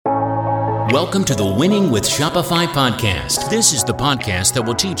Welcome to the Winning with Shopify podcast. This is the podcast that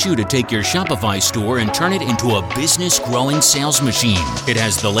will teach you to take your Shopify store and turn it into a business-growing sales machine. It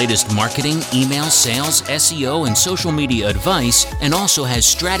has the latest marketing, email, sales, SEO, and social media advice, and also has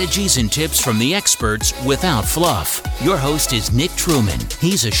strategies and tips from the experts without fluff. Your host is Nick Truman.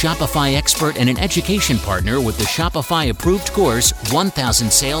 He's a Shopify expert and an education partner with the Shopify-approved course 1000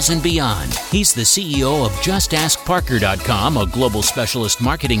 Sales and Beyond. He's the CEO of JustAskParker.com, a global specialist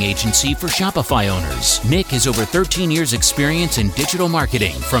marketing agency for Shopify owners. Nick has over 13 years experience in digital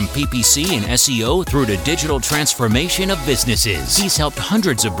marketing, from PPC and SEO through to digital transformation of businesses. He's helped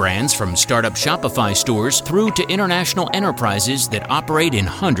hundreds of brands from startup Shopify stores through to international enterprises that operate in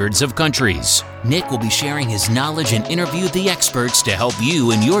hundreds of countries. Nick will be sharing his knowledge and interview the experts to help you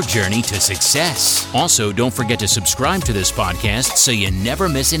in your journey to success. Also, don't forget to subscribe to this podcast so you never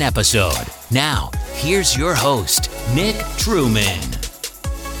miss an episode. Now, here's your host, Nick Truman.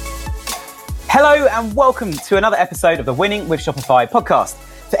 Hello and welcome to another episode of the Winning with Shopify podcast.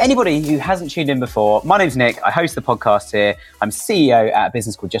 For anybody who hasn't tuned in before, my name's Nick. I host the podcast here. I'm CEO at a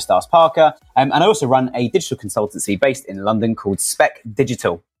business called Just Ask Parker, and I also run a digital consultancy based in London called Spec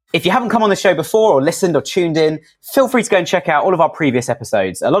Digital. If you haven't come on the show before or listened or tuned in, feel free to go and check out all of our previous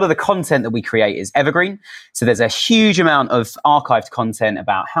episodes. A lot of the content that we create is evergreen. So there's a huge amount of archived content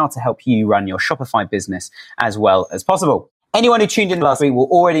about how to help you run your Shopify business as well as possible. Anyone who tuned in last week will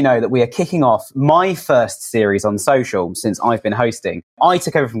already know that we are kicking off my first series on social since I've been hosting. I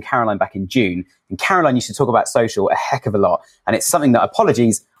took over from Caroline back in June, and Caroline used to talk about social a heck of a lot. And it's something that,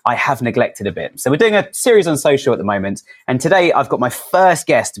 apologies, I have neglected a bit. So we're doing a series on social at the moment. And today I've got my first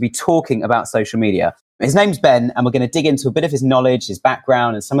guest to be talking about social media. His name's Ben, and we're going to dig into a bit of his knowledge, his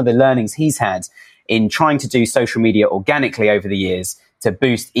background, and some of the learnings he's had in trying to do social media organically over the years to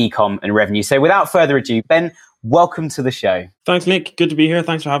boost e-com and revenue. So without further ado, Ben, welcome to the show. Thanks, Nick. Good to be here.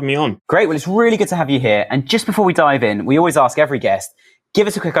 Thanks for having me on. Great. Well, it's really good to have you here. And just before we dive in, we always ask every guest, give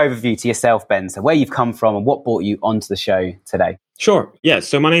us a quick overview to yourself, Ben. So where you've come from and what brought you onto the show today. Sure. Yeah.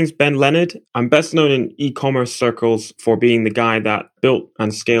 So my name's Ben Leonard. I'm best known in e-commerce circles for being the guy that built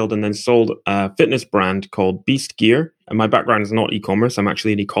and scaled and then sold a fitness brand called Beast Gear. And my background is not e-commerce. I'm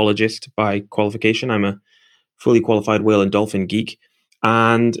actually an ecologist by qualification. I'm a fully qualified whale and dolphin geek.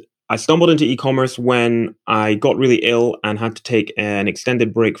 And I stumbled into e-commerce when I got really ill and had to take an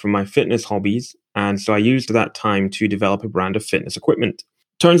extended break from my fitness hobbies. And so I used that time to develop a brand of fitness equipment.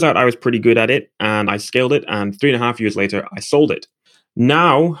 Turns out I was pretty good at it and I scaled it. And 3.5 years later, I sold it.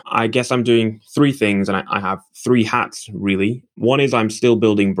 Now, I guess I'm doing three things and I have three hats, really. One is I'm still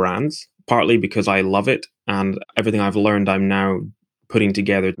building brands, partly because I love it. And everything I've learned, I'm now putting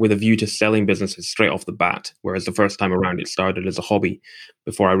together with a view to selling businesses straight off the bat. Whereas the first time around, it started as a hobby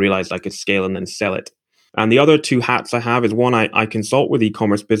before I realized I could scale and then sell it. And the other two hats I have is one, I consult with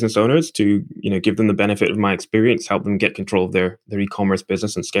e-commerce business owners to, give them the benefit of my experience, help them get control of their e-commerce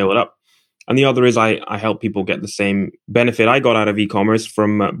business and scale it up. And the other is I help people get the same benefit I got out of e-commerce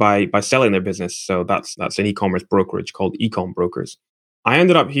from by selling their business. So that's an e-commerce brokerage called Ecom Brokers. I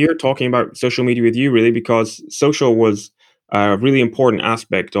ended up here talking about social media with you really because social was a really important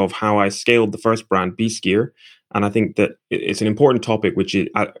aspect of how I scaled the first brand, Beast Gear. And I think that it's an important topic, which is,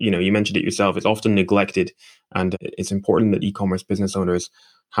 you mentioned it yourself, it's often neglected. And it's important that e-commerce business owners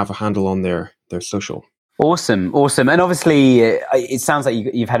have a handle on their social. Awesome. And obviously, it sounds like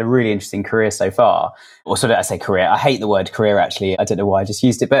you've had a really interesting career so far. Or sort of, I say career. I hate the word career, actually. I don't know why I just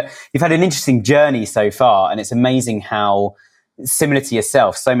used it. But you've had an interesting journey so far. And it's amazing how, similar to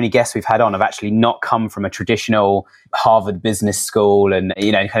yourself, so many guests we've had on have actually not come from a traditional Harvard business school and,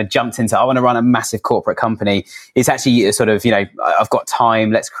 kind of jumped into, I want to run a massive corporate company. It's actually a sort of, I've got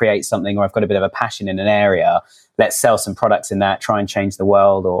time, let's create something, or I've got a bit of a passion in an area. Let's sell some products in that, try and change the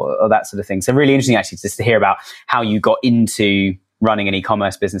world or that sort of thing. So really interesting actually just to hear about how you got into running an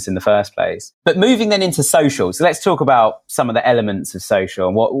e-commerce business in the first place. But moving then into social. So let's talk about some of the elements of social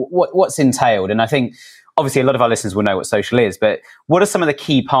and what's entailed. And I think obviously a lot of our listeners will know what social is, but what are some of the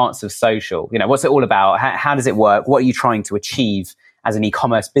key parts of social? What's it all about? How does it work? What are you trying to achieve as an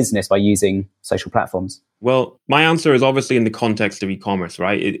e-commerce business by using social platforms? Well, my answer is obviously in the context of e-commerce,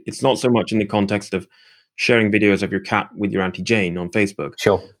 right? It's not so much in the context of sharing videos of your cat with your Auntie Jane on Facebook.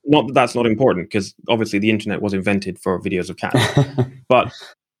 Sure. Not that that's not important, because obviously the internet was invented for videos of cats. But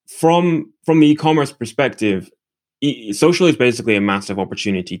from the e-commerce perspective, social is basically a massive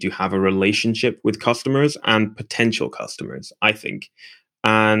opportunity to have a relationship with customers and potential customers, I think.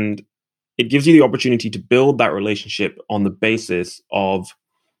 And it gives you the opportunity to build that relationship on the basis of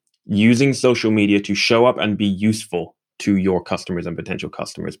using social media to show up and be useful to your customers and potential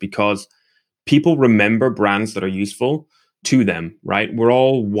customers, because people remember brands that are useful to them, right? We're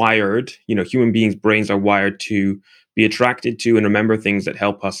all wired, human beings' brains are wired to be attracted to and remember things that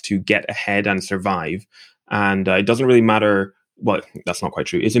help us to get ahead and survive. And it doesn't really matter. Well, that's not quite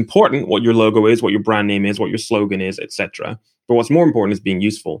true. It's important what your logo is, what your brand name is, what your slogan is, etc. But what's more important is being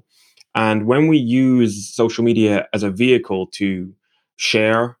useful. And when we use social media as a vehicle to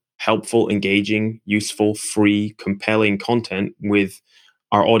share helpful, engaging, useful, free, compelling content with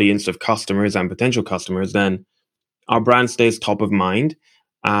our audience of customers and potential customers, then our brand stays top of mind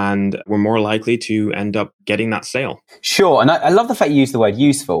and we're more likely to end up getting that sale. Sure. And I love the fact you use the word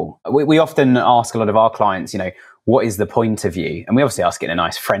useful. We often ask a lot of our clients, what is the point of you? And we obviously ask it in a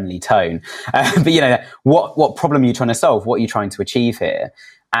nice, friendly tone. But, what problem are you trying to solve? What are you trying to achieve here?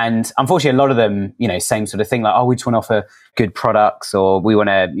 And unfortunately, a lot of them, same sort of thing, like, we just want to offer good products or we want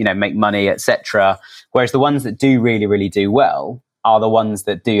to, make money, etc. Whereas the ones that do really, really do well are the ones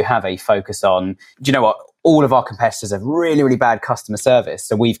that do have a focus on, do you know what? All of our competitors have really, really bad customer service.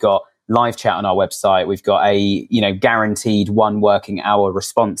 So we've got live chat on our website. We've got a, guaranteed 1 working hour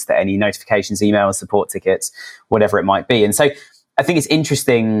response to any notifications, emails, support tickets, whatever it might be. And so I think it's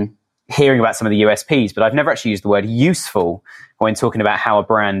interesting hearing about some of the USPs, but I've never actually used the word useful when talking about how a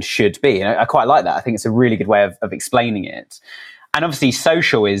brand should be. And I quite like that. I think it's a really good way of explaining it. And obviously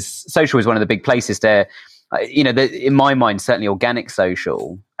social is one of the big places there. In my mind, certainly organic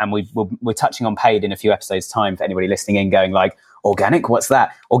social, and we're touching on paid in a few episodes' time for anybody listening in going like, organic, what's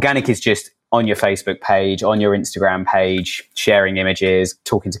that? Organic is just on your Facebook page, on your Instagram page, sharing images,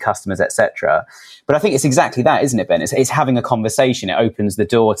 talking to customers, etc. But I think it's exactly that, isn't it, Ben? It's having a conversation. It opens the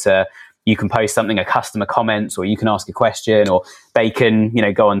door to, you can post something, a customer comments, or you can ask a question, or they can,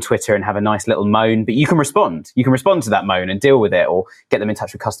 go on Twitter and have a nice little moan, but you can respond. You can respond to that moan and deal with it, or get them in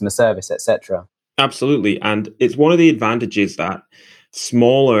touch with customer service, etc. Absolutely. And it's one of the advantages that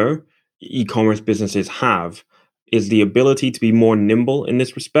smaller e-commerce businesses have is the ability to be more nimble in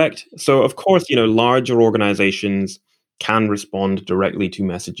this respect. So, of course, larger organizations can respond directly to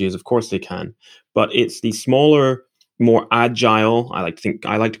messages. Of course they can. But it's the smaller, more agile, I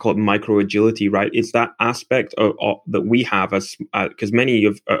like to call it micro agility, right? It's that aspect that we have as because many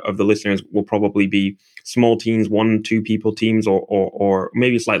of the listeners will probably be small teams, 1-2 people teams, or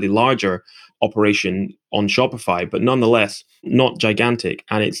maybe slightly larger operation on Shopify, but nonetheless not gigantic.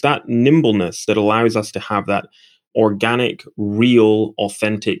 And it's that nimbleness that allows us to have that organic, real,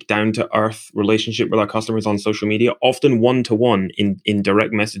 authentic, down-to-earth relationship with our customers on social media, often one-to-one in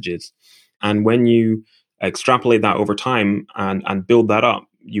direct messages. And when you extrapolate that over time and build that up,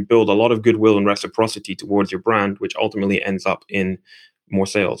 you build a lot of goodwill and reciprocity towards your brand, which ultimately ends up in more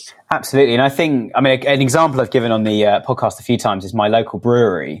sales. Absolutely. And I think, an example I've given on the podcast a few times is my local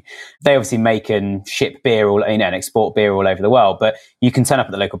brewery. They obviously make and ship beer and export beer all over the world, but you can turn up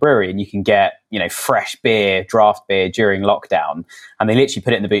at the local brewery and you can get, fresh beer, draft beer during lockdown. And they literally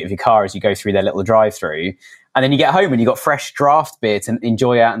put it in the boot of your car as you go through their little drive-through. And then you get home and you've got fresh draft beer to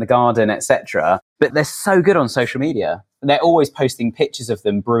enjoy out in the garden, etc. But they're so good on social media. They're always posting pictures of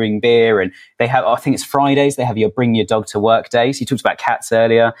them brewing beer, and they have, I think it's Fridays, they have your bring your dog to work day. So you talked about cats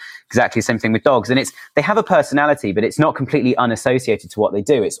earlier, exactly the same thing with dogs. And they have a personality, but it's not completely unassociated to what they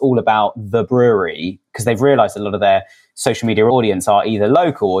do. It's all about the brewery, because they've realized a lot of their social media audience are either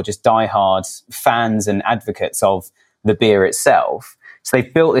local or just diehard fans and advocates of the beer itself. So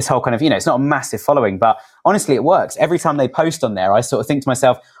they've built this whole kind of, it's not a massive following, but honestly, it works. Every time they post on there, I sort of think to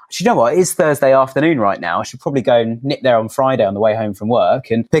myself, you know what, it is Thursday afternoon right now. I should probably go and nip there on Friday on the way home from work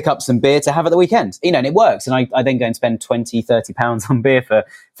and pick up some beer to have at the weekend. And it works. And I then go and spend 20, 30 pounds on beer for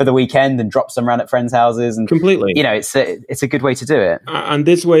the weekend and drop some around at friends' houses. And completely, it's a good way to do it. And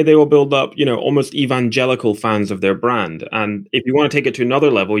this way they will build up, almost evangelical fans of their brand. And if you want to take it to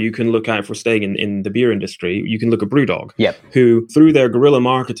another level, you can look at, if we're staying in the beer industry, you can look at BrewDog, who through their guerrilla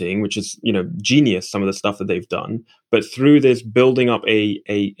marketing, which is, genius, some of the stuff that they've done, but through this building up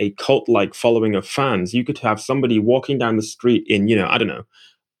a cult-like following of fans, you could have somebody walking down the street in,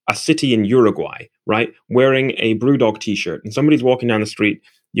 a city in Uruguay, right, wearing a BrewDog t-shirt, and somebody's walking down the street,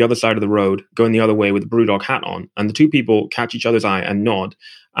 the other side of the road, going the other way with a BrewDog hat on, and the two people catch each other's eye and nod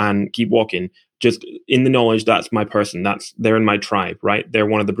and keep walking, just in the knowledge that's my person, they're in my tribe, right? They're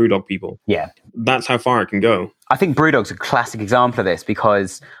one of the BrewDog people. Yeah. That's how far it can go. I think BrewDog's a classic example of this,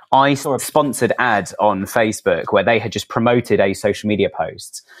 because I saw a sponsored ad on Facebook where they had just promoted a social media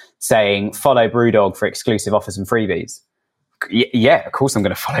post saying, follow BrewDog for exclusive offers and freebies. Yeah, of course I'm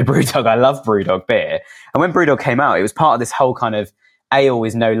going to follow BrewDog. I love BrewDog beer. And when BrewDog came out, it was part of this whole kind of ale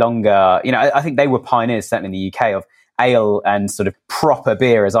is no longer, I think they were pioneers, certainly in the UK, of ale and sort of proper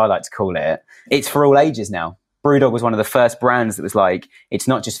beer, as I like to call it. It's for all ages now. Brewdog was one of the first brands that was like, it's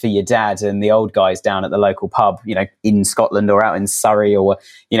not just for your dad and the old guys down at the local pub, in Scotland or out in Surrey or,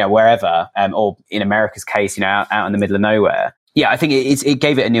 wherever, or in America's case, out in the middle of nowhere. Yeah, I think it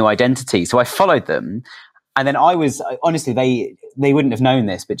gave it a new identity. So I followed them. And then I was, honestly, they wouldn't have known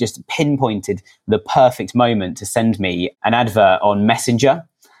this, but just pinpointed the perfect moment to send me an advert on Messenger.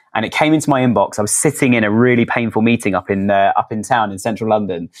 And it came into my inbox. I was sitting in a really painful meeting up in town in central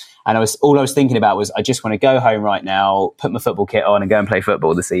London. And all I was thinking about was, I just want to go home right now, put my football kit on and go and play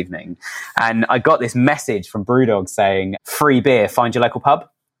football this evening. And I got this message from Brewdog saying, free beer, find your local pub.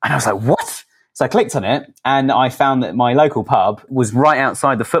 And I was like, what? So I clicked on it and I found that my local pub was right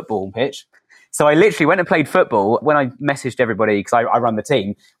outside the football pitch. So I literally went and played football. When I messaged everybody, because I run the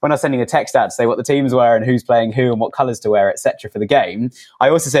team, when I was sending a text out to say what the teams were and who's playing who and what colours to wear, etc. for the game, I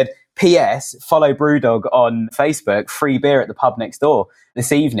also said, P.S. follow Brewdog on Facebook, free beer at the pub next door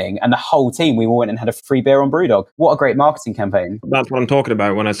this evening. And the whole team, we all went and had a free beer on Brewdog. What a great marketing campaign. That's what I'm talking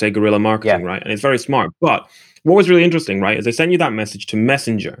about when I say guerrilla marketing, right? And it's very smart. But what was really interesting, right, is they sent you that message to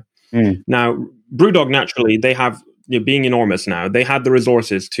Messenger. Now, Brewdog, naturally, they have, being enormous now, they had the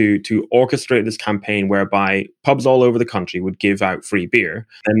resources to orchestrate this campaign whereby pubs all over the country would give out free beer,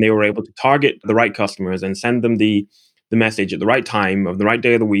 and they were able to target the right customers and send them the message at the right time of the right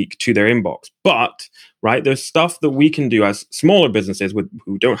day of the week to their inbox. But, right, there's stuff that we can do as smaller businesses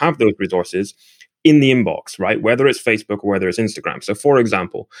who don't have those resources in the inbox, right? Whether it's Facebook or whether it's Instagram. So, for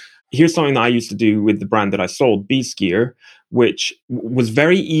example, here's something that I used to do with the brand that I sold, Beast Gear, which was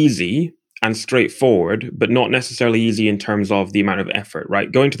very easy and straightforward, but not necessarily easy in terms of the amount of effort,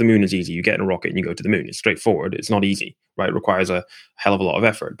 right? Going to the moon is easy. You get in a rocket and you go to the moon. It's straightforward. It's not easy, right? It requires a hell of a lot of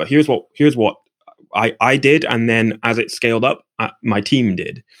effort. But here's what I did, and then as it scaled up, my team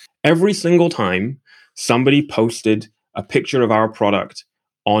did. Every single time somebody posted a picture of our product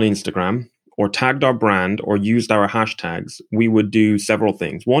on Instagram or tagged our brand or used our hashtags, we would do several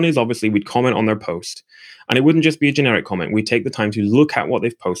things. One is obviously we'd comment on their post. And it wouldn't just be a generic comment. We'd take the time to look at what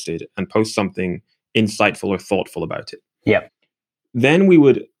they've posted and post something insightful or thoughtful about it. Yeah. Then we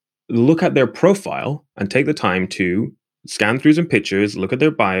would look at their profile and take the time to scan through some pictures, look at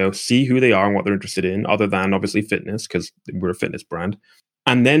their bio, see who they are and what they're interested in, other than obviously fitness, because we're a fitness brand.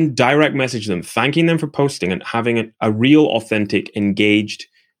 And then direct message them, thanking them for posting and having a real, authentic, engaged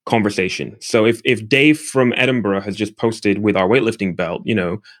conversation. So if Dave from Edinburgh has just posted with our weightlifting belt,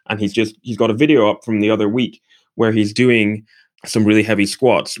 and he's got a video up from the other week where he's doing some really heavy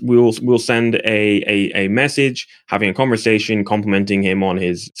squats, we'll send a message, having a conversation, complimenting him on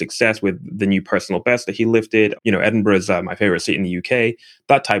his success with the new personal best that he lifted. Edinburgh is my favorite city in the UK,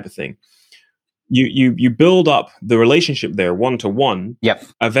 that type of thing. You build up the relationship there one-to-one. Yep.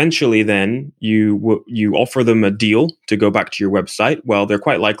 Eventually, then you offer them a deal to go back to your website. Well, they're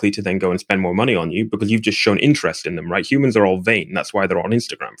quite likely to then go and spend more money on you because you've just shown interest in them, right? Humans are all vain. That's why they're on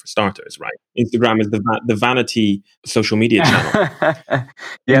Instagram, for starters, right? Instagram is the vanity social media channel.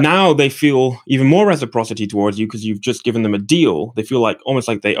 Yep. Now they feel even more reciprocity towards you because you've just given them a deal. They feel like almost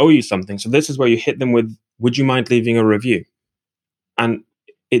like they owe you something. So this is where you hit them with, would you mind leaving a review? And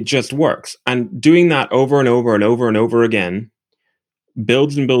it just works. And doing that over and over and over and over again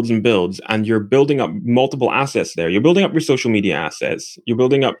builds and builds and builds. And you're building up multiple assets there. You're building up your social media assets. You're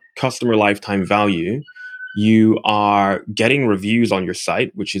building up customer lifetime value. You are getting reviews on your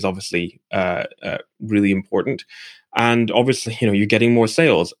site, which is obviously really important. And obviously, you're getting more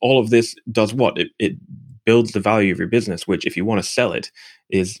sales. All of this does what? It builds the value of your business, which if you want to sell it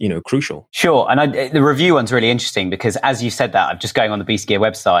is, crucial. Sure. And the review one's really interesting because as you said that, I'm just going on the Beast Gear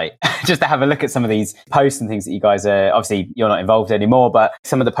website just to have a look at some of these posts and things that you guys are, obviously you're not involved anymore, but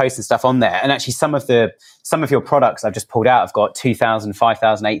some of the posts and stuff on there. And actually some of your products I've just pulled out have got 2,000,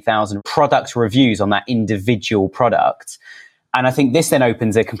 5,000, 8,000 product reviews on that individual product. And I think this then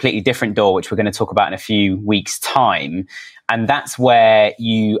opens a completely different door, which we're going to talk about in a few weeks' time. And that's where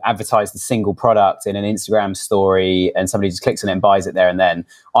you advertise the single product in an Instagram story and somebody just clicks on it and buys it there and then.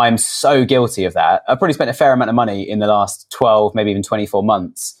 I'm so guilty of that. I've probably spent a fair amount of money in the last 12, maybe even 24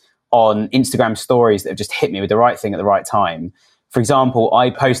 months on Instagram stories that have just hit me with the right thing at the right time. For example, I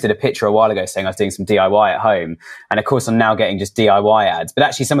posted a picture a while ago saying I was doing some DIY at home. And of course, I'm now getting just DIY ads. But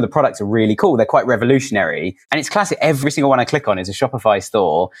actually, some of the products are really cool. They're quite revolutionary. And it's classic. Every single one I click on is a Shopify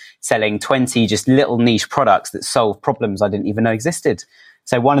store selling 20 just little niche products that solve problems I didn't even know existed.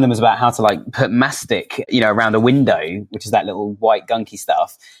 So one of them was about how to put mastic, around a window, which is that little white gunky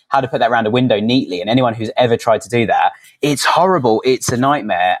stuff, how to put that around a window neatly. And anyone who's ever tried to do that, it's horrible. It's a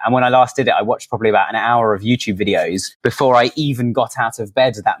nightmare. And when I last did it, I watched probably about an hour of YouTube videos before I even got out of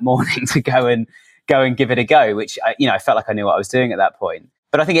bed that morning to go and give it a go, which I felt like I knew what I was doing at that point.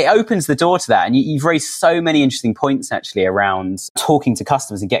 But I think it opens the door to that. And you've raised so many interesting points actually around talking to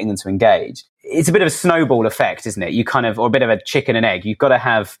customers and getting them to engage. It's a bit of a snowball effect, isn't it? Or a bit of a chicken and egg. You've got to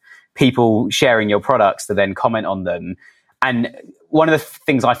have people sharing your products to then comment on them. And one of the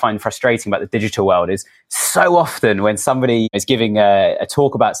things I find frustrating about the digital world is so often when somebody is giving a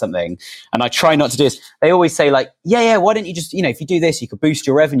talk about something, and I try not to do this, they always say like, yeah, why don't you just, if you do this, you could boost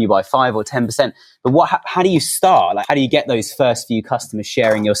your revenue by 5 or 10%. But how do you start? Like, how do you get those first few customers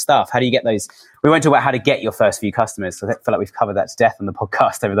sharing your stuff? How do you get those? We won't talk about how to get your first few customers. So I feel like we've covered that to death on the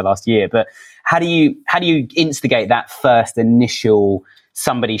podcast over the last year. But how do you instigate that first initial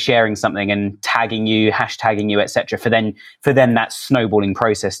somebody sharing something and tagging you, hashtagging you, etc., for then that snowballing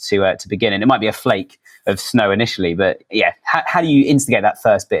process to begin? And it might be a flake of snow initially, but yeah, how do you instigate that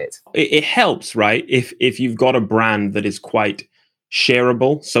first bit? It helps, right? If you've got a brand that is quite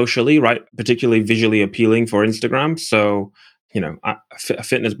shareable socially, right? Particularly visually appealing for Instagram. So, a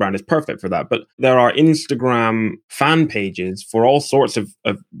fitness brand is perfect for that. But there are Instagram fan pages for all sorts of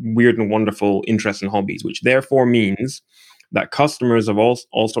weird and wonderful interests and hobbies, which therefore means that customers of all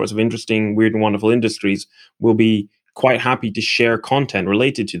sorts of interesting, weird and wonderful industries will be quite happy to share content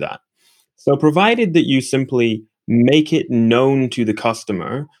related to that. So provided that you simply make it known to the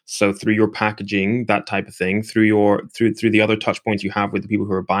customer, so through your packaging, that type of thing, through the other touch points you have with the people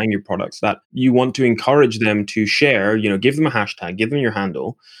who are buying your products, that you want to encourage them to share, give them a hashtag, give them your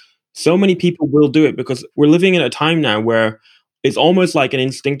handle. So many people will do it because we're living in a time now where it's almost like an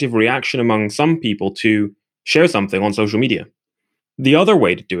instinctive reaction among some people to share something on social media. The other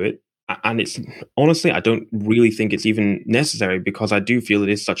way to do it, and it's honestly, I don't really think it's even necessary because I do feel it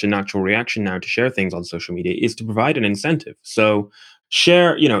is such a natural reaction now to share things on social media, is to provide an incentive. So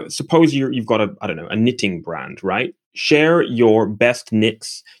share, suppose you've got a knitting brand, right? Share your best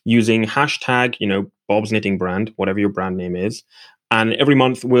knits using hashtag, Bob's Knitting Brand, whatever your brand name is. And every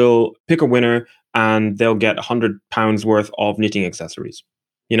month we'll pick a winner and they'll get £100 worth of knitting accessories.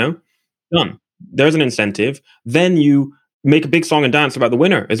 Done. There's an incentive. Then you make a big song and dance about the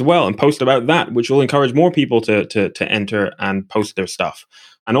winner as well and post about that, which will encourage more people to enter and post their stuff.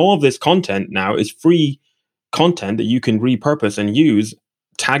 And all of this content now is free content that you can repurpose and use,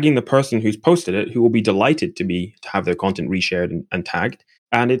 tagging the person who's posted it, who will be delighted to have their content reshared and tagged.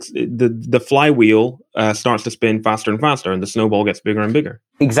 And it's the flywheel starts to spin faster and faster, and the snowball gets bigger and bigger.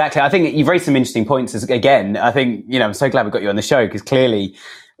 Exactly. I think you've raised some interesting points. Again, I think, I'm so glad we got you on the show because clearly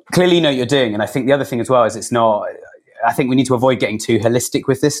you know what you're doing. And I think the other thing as well is I think we need to avoid getting too holistic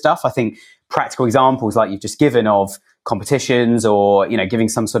with this stuff. I think practical examples like you've just given of competitions or, giving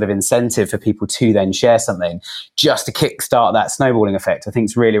some sort of incentive for people to then share something just to kickstart that snowballing effect, I think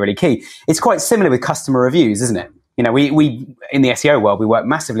is really, really key. It's quite similar with customer reviews, isn't it? We in the SEO world, we work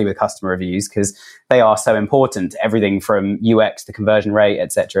massively with customer reviews because they are so important. Everything from UX to conversion rate,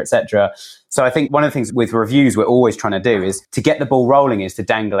 et cetera, et cetera. So I think one of the things with reviews we're always trying to do is to get the ball rolling is to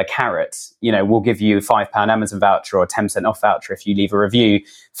dangle a carrot. We'll give you a £5 Amazon voucher or a 10% off voucher if you leave a review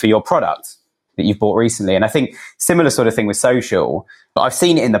for your product that you've bought recently. And I think similar sort of thing with social. But I've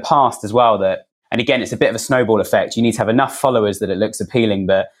seen it in the past as well and again, it's a bit of a snowball effect. You need to have enough followers that it looks appealing,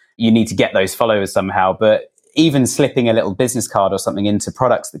 but you need to get those followers somehow. But even slipping a little business card or something into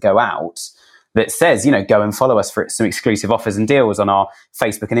products that go out that says, go and follow us for some exclusive offers and deals on our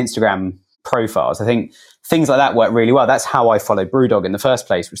Facebook and Instagram profiles. I think things like that work really well. That's how I followed Brewdog in the first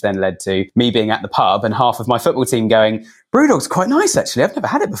place, which then led to me being at the pub and half of my football team going, Brewdog's quite nice, actually. I've never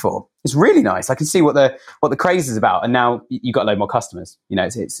had it before. It's really nice. I can see what the craze is about. And now you've got a load more customers.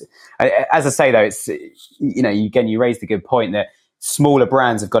 It's as I say, though, it's, you raised a good point that smaller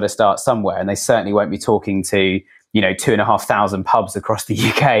brands have got to start somewhere, and they certainly won't be talking to 2,500 pubs across the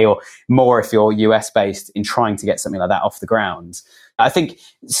UK or more if you're US based in trying to get something like that off the ground. I think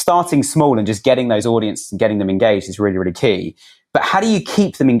starting small and just getting those audiences and getting them engaged is really, really key. But how do you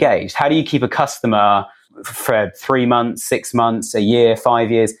keep them engaged? How do you keep a customer for 3 months, 6 months, a year,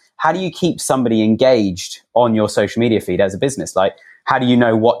 5 years? How do you keep somebody engaged on your social media feed as a business? Like, how do you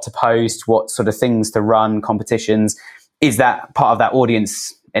know what to post, what sort of things to run, competitions? Is that part of that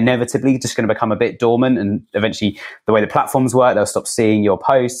audience inevitably just going to become a bit dormant, and eventually the way the platforms work, they'll stop seeing your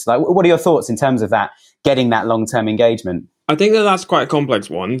posts? Like, what are your thoughts in terms of that, getting that long-term engagement? I think that's quite a complex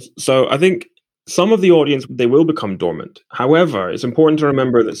one. So I think some of the audience, they will become dormant. However, it's important to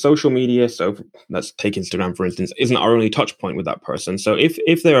remember that social media, so let's take Instagram for instance, isn't our only touch point with that person. So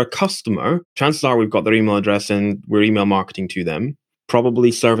if they're a customer, chances are we've got their email address and we're email marketing to them,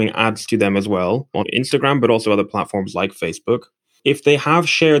 probably serving ads to them as well on Instagram, but also other platforms like Facebook. If they have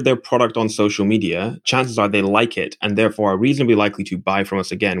shared their product on social media, chances are they like it and therefore are reasonably likely to buy from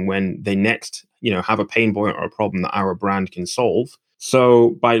us again when they next, have a pain point or a problem that our brand can solve.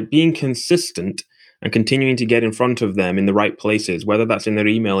 So by being consistent and continuing to get in front of them in the right places, whether that's in their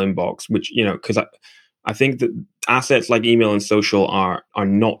email inbox, which, because I think that assets like email and social are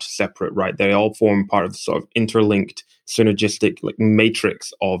not separate, right? They all form part of the sort of interlinked, synergistic like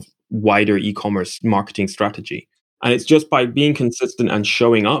matrix of wider e-commerce marketing strategy. And it's just by being consistent and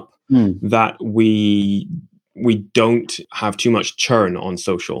showing up that we don't have too much churn on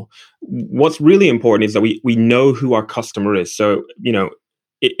social. What's really important is that we know who our customer is. So,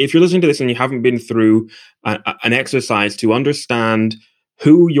 if you're listening to this and you haven't been through an exercise to understand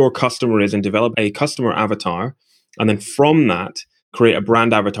who your customer is and develop a customer avatar, and then from that, create a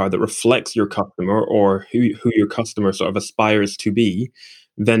brand avatar that reflects your customer or who your customer sort of aspires to be,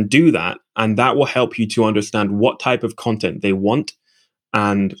 then do that. And that will help you to understand what type of content they want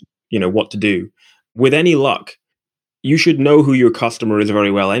and, what to do. With any luck, you should know who your customer is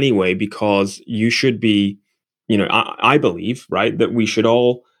very well anyway, because you should be, I believe, right, that we should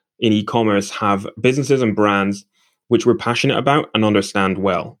all in e-commerce have businesses and brands which we're passionate about and understand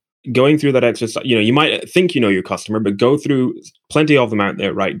well. Going through that exercise, you might think you know your customer, but go through plenty of them out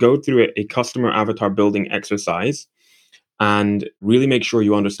there, right? Go through a customer avatar building exercise and really make sure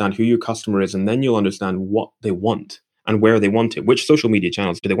you understand who your customer is, and then you'll understand what they want and where they want it. Which social media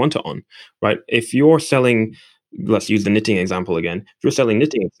channels do they want it on, right? If you're selling, let's use the knitting example again. If you're selling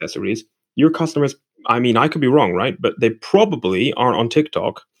knitting accessories, your customers, I could be wrong, right? But they probably aren't on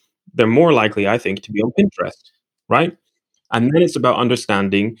TikTok. They're more likely, I think, to be on Pinterest, right? And then it's about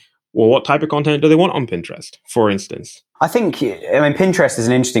understanding, well, what type of content do they want on Pinterest, for instance? I think, Pinterest is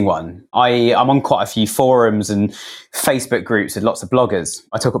an interesting one. I'm on quite a few forums and Facebook groups with lots of bloggers.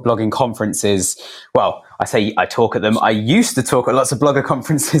 I talk at blogging conferences. Well, I say I talk at them. I used to talk at lots of blogger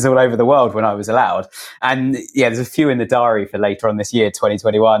conferences all over the world when I was allowed. And yeah, there's a few in the diary for later on this year,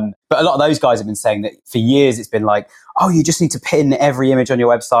 2021. But a lot of those guys have been saying that for years it's been like, oh, you just need to pin every image on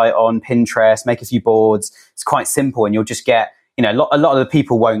your website on Pinterest, make a few boards. It's quite simple and you'll just get, a lot of the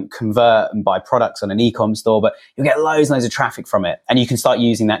people won't convert and buy products on an e-com store, but you'll get loads and loads of traffic from it. And you can start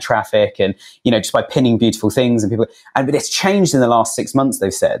using that traffic and, just by pinning beautiful things but it's changed in the last 6 months,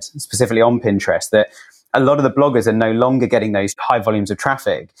 they've said, specifically on Pinterest, that a lot of the bloggers are no longer getting those high volumes of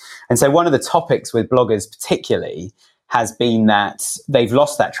traffic. And so one of the topics with bloggers particularly has been that they've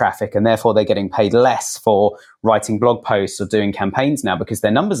lost that traffic and therefore they're getting paid less for writing blog posts or doing campaigns now because their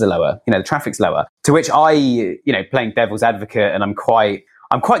numbers are lower, the traffic's lower. To which I, playing devil's advocate, and I'm quite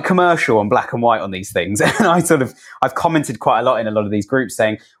commercial and black and white on these things. And I've commented quite a lot in a lot of these groups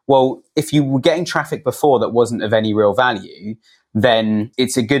saying, well, if you were getting traffic before that wasn't of any real value, then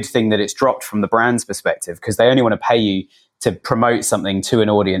it's a good thing that it's dropped from the brand's perspective because they only want to pay you to promote something to an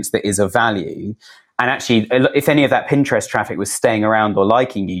audience that is of value. And actually, if any of that Pinterest traffic was staying around or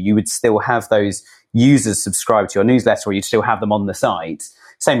liking you, you would still have those users subscribe to your newsletter or you'd still have them on the site.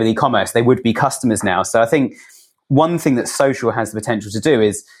 Same with e-commerce. They would be customers now. So I think one thing that social has the potential to do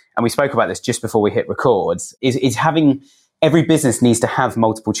is, and we spoke about this just before we hit record, is having every business needs to have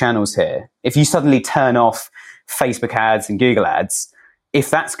multiple channels here. If you suddenly turn off Facebook ads and Google ads, if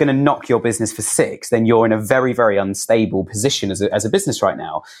that's going to knock your business for 6, then you're in a very, very unstable position as a business right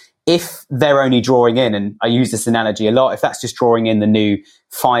now. If they're only drawing in, and I use this analogy a lot, if that's just drawing in the new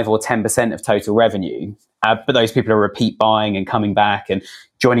 5 or 10% of total revenue, but those people are repeat buying and coming back and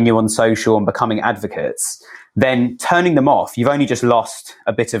joining you on social and becoming advocates, then turning them off, you've only just lost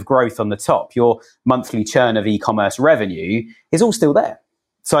a bit of growth on the top. Your monthly churn of e-commerce revenue is all still there.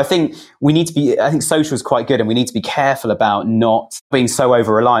 So I think I think social is quite good and we need to be careful about not being so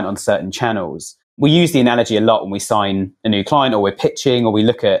over-reliant on certain channels. We use the analogy a lot when we sign a new client or we're pitching or we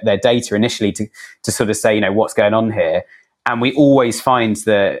look at their data initially to sort of say, what's going on here. And we always find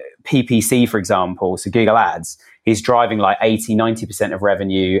that PPC, for example, so Google Ads, is driving like 80, 90% of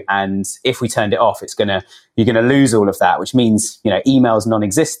revenue. And if we turned it off, you're going to lose all of that, which means, email's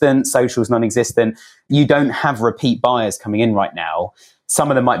non-existent, social's non-existent. You don't have repeat buyers coming in right now. Some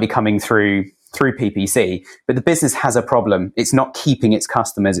of them might be coming through PPC, but the business has a problem. It's not keeping its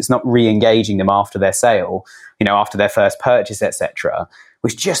customers. It's not re-engaging them after their sale, after their first purchase, etc.,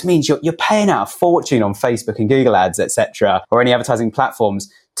 which just means you're paying out a fortune on Facebook and Google ads, etc., or any advertising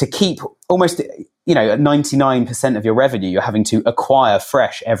platforms to keep almost, at 99% of your revenue, you're having to acquire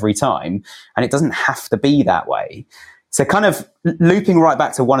fresh every time. And it doesn't have to be that way. So kind of looping right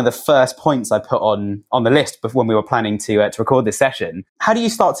back to one of the first points I put on the list when we were planning to record this session, how do you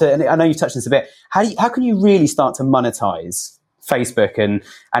start to, and I know you've touched on this a bit, how can you really start to monetize Facebook and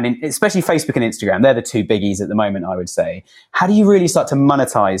especially Facebook and Instagram? They're the two biggies at the moment, I would say. How do you really start to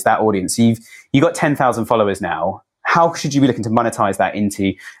monetize that audience? You've got 10,000 followers now. How should you be looking to monetize that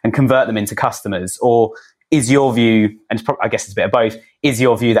into and convert them into customers? Or is your view, and I guess it's a bit of both, is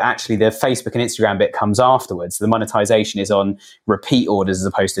your view that actually the Facebook and Instagram bit comes afterwards? The monetization is on repeat orders as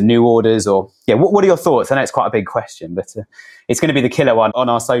opposed to new orders? Or what are your thoughts? I know it's quite a big question, but it's going to be the killer one on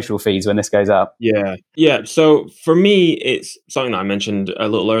our social feeds when this goes up. Yeah. So for me, it's something that I mentioned a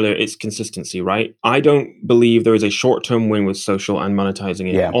little earlier. It's consistency, right? I don't believe there is a short-term win with social and monetizing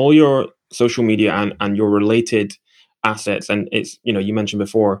it. Yeah. All your social media and your related assets, and it's, you mentioned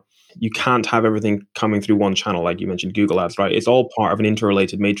before, you can't have everything coming through one channel, like you mentioned Google Ads, right? It's all part of an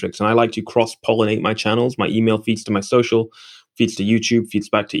interrelated matrix. And I like to cross-pollinate my channels. My email feeds to my social, feeds to YouTube, feeds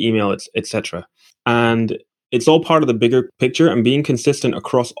back to email, etc. And it's all part of the bigger picture, and being consistent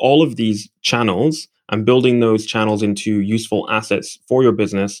across all of these channels and building those channels into useful assets for your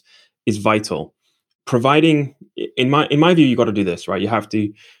business is vital. Providing, in my view, you got to do this, right? You have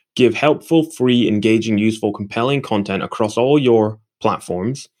to give helpful, free, engaging, useful, compelling content across all your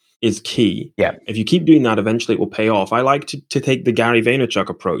platforms is key. Yeah. If you keep doing that, eventually it will pay off. I like to take the Gary Vaynerchuk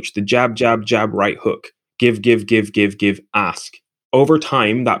approach, the jab, jab, jab, right hook, give, ask. Over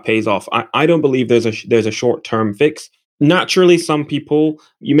time, that pays off. I don't believe there's a short-term fix. Naturally, some people,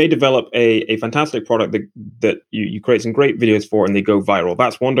 you may develop a fantastic product that you create some great videos for and they go viral.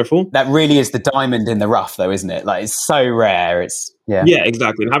 That's wonderful. That really is the diamond in the rough, though, isn't it? Like, it's so rare. Yeah,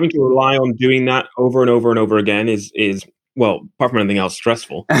 exactly. And having to rely on doing that over and over and over again is well, apart from anything else,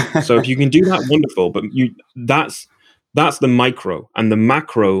 stressful. So if you can do that, wonderful. But that's the micro, and the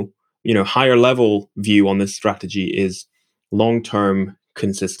macro, higher level view on this strategy is long-term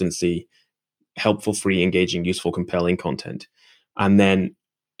consistency, helpful, free, engaging, useful, compelling content, and then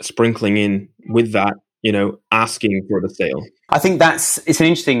sprinkling in with that, asking for the sale. I think it's an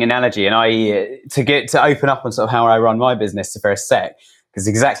interesting analogy, and to open up on sort of how I run my business for a sec, because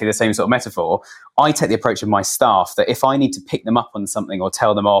it's exactly the same sort of metaphor. I take the approach of my staff that if I need to pick them up on something or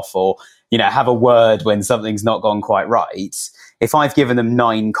tell them off or, have a word when something's not gone quite right, if I've given them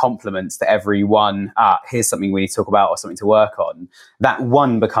 9 compliments to every one, here's something we need to talk about or something to work on, that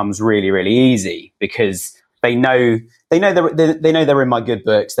one becomes really, really easy because they know they're in my good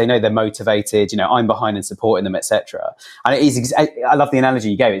books. They know they're motivated. I'm behind and supporting them, etc. And I love the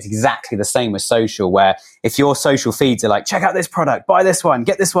analogy you gave. It's exactly the same with social, where if your social feeds are like, check out this product, buy this one,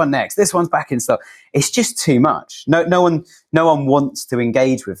 get this one next, this one's back in stock, it's just too much. No one wants to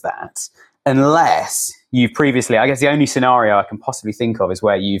engage with that unless you've previously. I guess the only scenario I can possibly think of is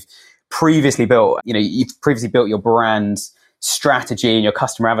where you've previously built your brand strategy and your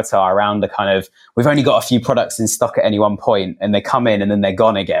customer avatar around the kind of, we've only got a few products in stock at any one point and they come in and then they're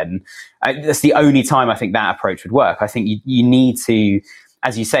gone again. That's the only time I think that approach would work. I think you need to,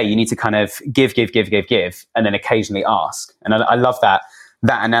 as you say, you need to kind of give, and then occasionally ask. And I love that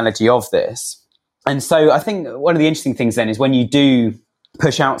analogy of this. And so I think one of the interesting things then is when you do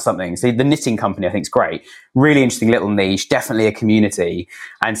push out something. So the knitting company, I think, is great. Really interesting little niche, definitely a community.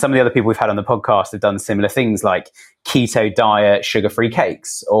 And some of the other people we've had on the podcast have done similar things like keto diet, sugar-free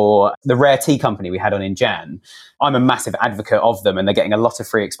cakes, or the rare tea company we had on in Jan. I'm a massive advocate of them and they're getting a lot of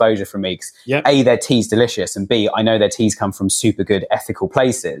free exposure from me because A, their tea's delicious, and B, I know their teas come from super good ethical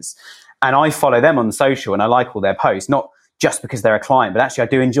places. And I follow them on social and I like all their posts, not just because they're a client, but actually I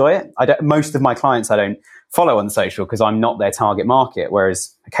do enjoy it. Most of my clients I don't follow on social because I'm not their target market,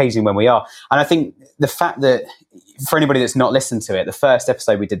 whereas occasionally when we are. And I think the fact that, for anybody that's not listened to it, the first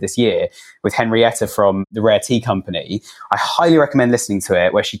episode we did this year with Henrietta from the Rare Tea Company, I highly recommend listening to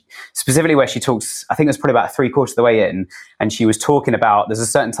it, where she talks, I think it was probably about 3/4 of the way in, and she was talking about there's a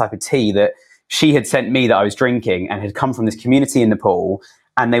certain type of tea that she had sent me that I was drinking and had come from this community in Nepal,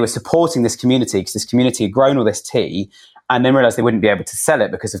 and they were supporting this community because this community had grown all this tea, and then realized they wouldn't be able to sell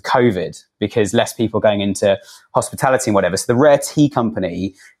it because of COVID, because less people going into hospitality and whatever. So the Rare Tea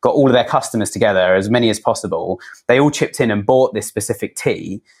Company got all of their customers together, as many as possible. They all chipped in and bought this specific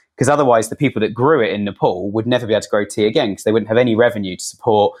tea, because otherwise the people that grew it in Nepal would never be able to grow tea again because they wouldn't have any revenue to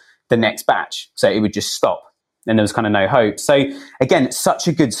support the next batch. So it would just stop and there was kind of no hope. So again, such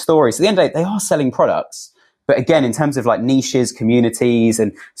a good story. So at the end of the day, they are selling products. But again, in terms of like niches, communities,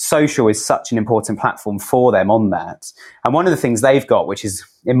 and social is such an important platform for them on that. And one of the things they've got, which is,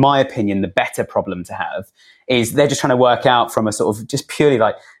 in my opinion, the better problem to have, is they're just trying to work out from a sort of just purely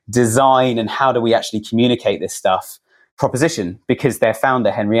like design and how do we actually communicate this stuff proposition. Because their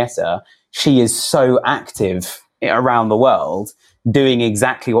founder, Henrietta, she is so active around the world doing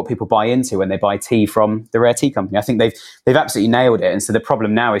exactly what people buy into when they buy tea from the Rare Tea Company. I think they've absolutely nailed it. And so the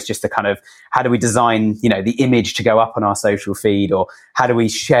problem now is just to kind of, how do we design, the image to go up on our social feed, or how do we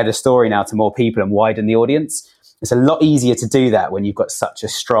share the story now to more people and widen the audience? It's a lot easier to do that when you've got such a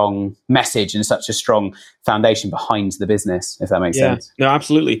strong message and such a strong foundation behind the business, if that makes sense. No,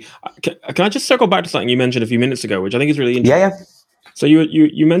 absolutely. Can I just circle back to something you mentioned a few minutes ago, which I think is really interesting? Yeah. So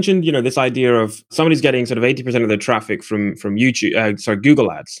you mentioned, this idea of somebody's getting sort of 80% of their traffic from YouTube,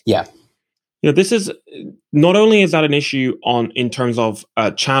 Google Ads. Yeah. This is not only is that an issue in terms of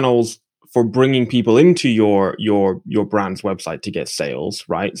channels for bringing people into your brand's website to get sales,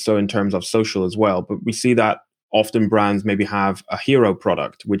 right? So in terms of social as well, but we see that often brands maybe have a hero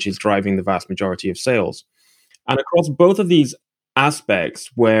product, which is driving the vast majority of sales. And across both of these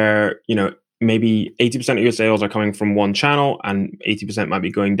aspects where, maybe 80% of your sales are coming from one channel and 80% might be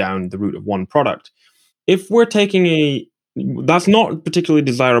going down the route of one product. If we're taking that's not particularly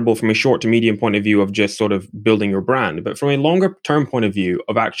desirable from a short to medium point of view of just sort of building your brand, but from a longer term point of view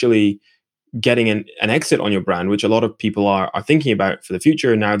of actually getting an exit on your brand, which a lot of people are thinking about for the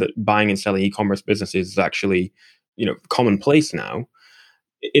future now that buying and selling e-commerce businesses is actually, commonplace now.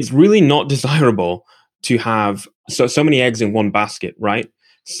 It's really not desirable to have so many eggs in one basket, right?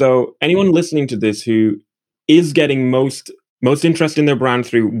 So anyone listening to this who is getting most interest in their brand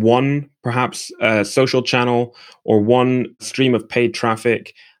through one, perhaps social channel or one stream of paid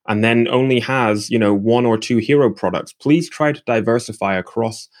traffic, and then only has, one or two hero products, please try to diversify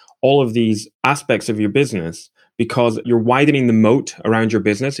across all of these aspects of your business, because you're widening the moat around your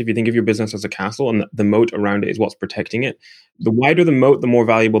business. If you think of your business as a castle and the moat around it is what's protecting it, the wider the moat, the more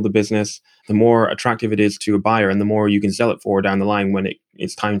valuable the business, the more attractive it is to a buyer, and the more you can sell it for down the line when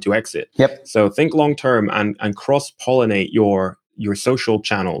it's time to exit. Yep. So think long term and cross-pollinate your social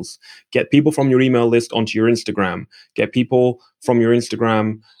channels. Get people from your email list onto your Instagram. Get people from your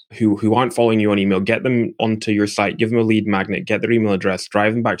Instagram who aren't following you on email, get them onto your site, give them a lead magnet, get their email address,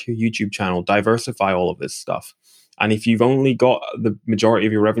 drive them back to your YouTube channel, diversify all of this stuff. And if you've only got the majority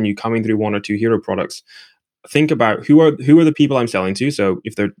of your revenue coming through one or two hero products, think about who are the people I'm selling to. So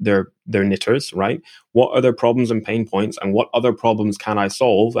if they're knitters, right? What are their problems and pain points, and what other problems can I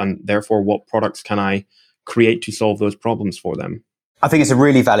solve? And therefore, what products can I create to solve those problems for them? I think it's a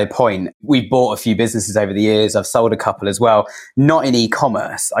really valid point. We've bought a few businesses over the years. I've sold a couple as well, not in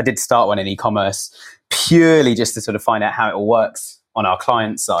e-commerce. I did start one in e-commerce purely just to sort of find out how it all works on our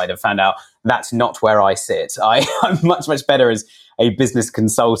client side. I found out that's not where I sit. I'm much, much better as a business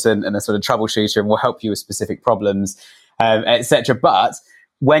consultant and a sort of troubleshooter, and will help you with specific problems, etc. But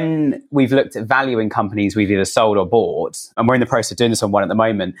when we've looked at valuing companies we've either sold or bought, and we're in the process of doing this on one at the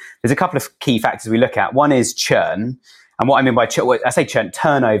moment, there's a couple of key factors we look at. One is churn. And what I mean by churn, I say churn,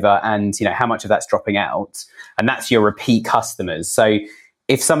 turnover, and how much of that's dropping out. And that's your repeat customers. So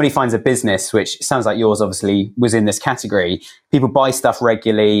if somebody finds a business, which sounds like yours obviously was in this category, people buy stuff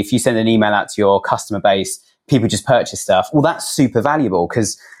regularly. If you send an email out to your customer base, people just purchase stuff. Well, that's super valuable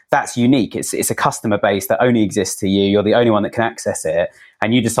because that's unique. It's a customer base that only exists to you. You're the only one that can access it.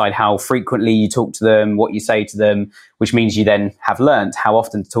 And you decide how frequently you talk to them, what you say to them, which means you then have learned how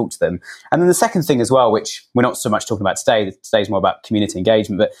often to talk to them. And then the second thing as well, which we're not so much talking about today, today's more about community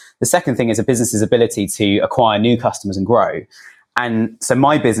engagement, but the second thing is a business's ability to acquire new customers and grow. And so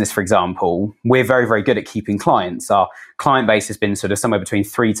my business, for example, we're very, very good at keeping clients. Our client base has been sort of somewhere between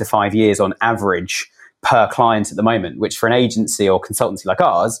 3 to 5 years on average per client at the moment, which for an agency or consultancy like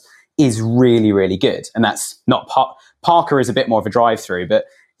ours is really, really good. And that's not Parker is a bit more of a drive-through, but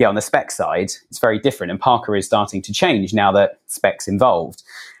yeah, on the spec side, it's very different. And Parker is starting to change now that spec's involved.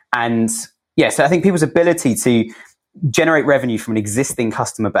 And yeah, so I think people's ability to generate revenue from an existing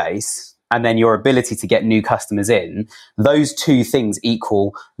customer base and then your ability to get new customers in, those two things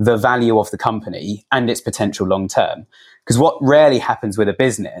equal the value of the company and its potential long term. Because what rarely happens with a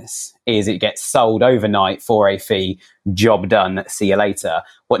business is it gets sold overnight for a fee, job done, see you later.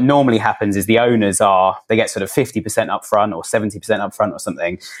 What normally happens is the owners they get sort of 50% upfront or 70% upfront or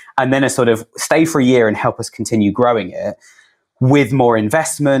something, and then a sort of stay for a year and help us continue growing it with more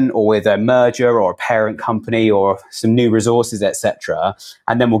investment or with a merger or a parent company or some new resources, etc.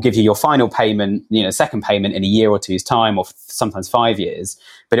 And then we'll give you your final payment, second payment in a year or two's time, or sometimes 5 years,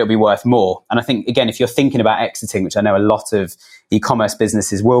 but it'll be worth more. And I think, again, if you're thinking about exiting, which I know a lot of e-commerce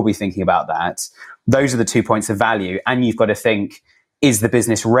businesses will be thinking about that, those are the 2 points of value. And you've got to think, is the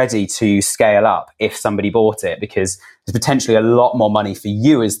business ready to scale up if somebody bought it? Because there's potentially a lot more money for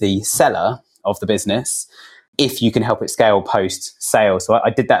you as the seller of the business if you can help it scale post-sale. So I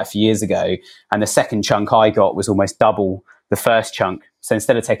did that a few years ago, and the second chunk I got was almost double the first chunk. So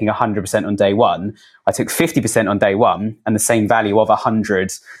instead of taking 100% on day one, I took 50% on day one and the same value of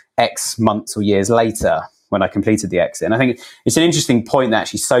 100x months or years later when I completed the exit. And I think it's an interesting point that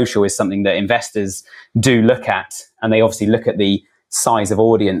actually social is something that investors do look at, and they obviously look at the size of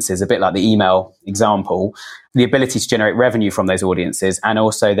audiences, a bit like the email example, the ability to generate revenue from those audiences, and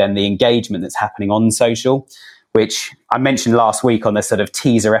also then the engagement that's happening on social, which I mentioned last week on the sort of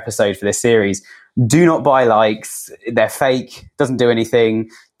teaser episode for this series. Do not buy likes. They're fake. Doesn't do anything.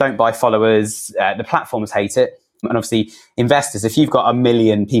 Don't buy followers. The platforms hate it. And obviously, investors, if you've got 1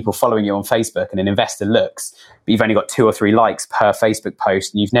 million people following you on Facebook and an investor looks, but you've only got 2 or 3 likes per Facebook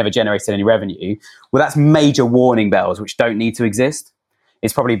post and you've never generated any revenue, well, that's major warning bells which don't need to exist.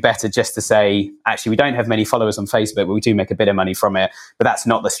 It's probably better just to say, actually, we don't have many followers on Facebook, but we do make a bit of money from it. But that's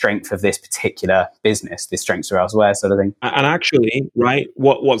not the strength of this particular business. The strengths are elsewhere, sort of thing. And actually, right,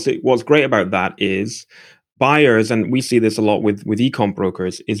 what's great about that is buyers, and we see this a lot with e-com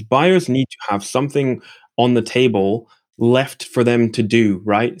brokers, is buyers need to have something on the table left for them to do,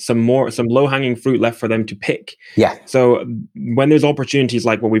 right? Some low-hanging fruit left for them to pick. Yeah. So when there's opportunities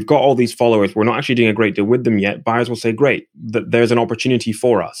like, well, we've got all these followers, we're not actually doing a great deal with them yet, buyers will say, great, there's an opportunity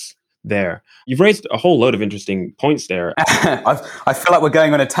for us there. You've raised a whole load of interesting points there. I feel like we're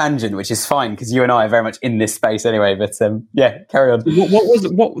going on a tangent, which is fine because you and I are very much in this space anyway, but yeah, carry on.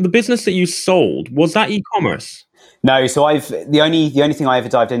 What the business that you sold, was that e-commerce? No, so the only thing I ever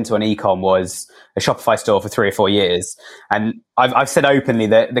dived into on e-com was a Shopify store for 3 or 4 years. And I've said openly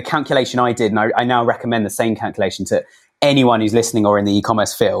that the calculation I did, and I now recommend the same calculation to anyone who's listening or in the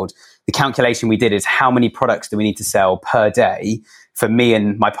e-commerce field. The calculation we did is how many products do we need to sell per day for me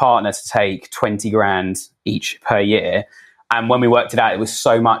and my partner to take 20 grand each per year. And when we worked it out, it was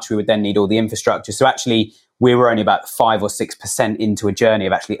so much we would then need all the infrastructure. So actually, we were only about 5 or 6% into a journey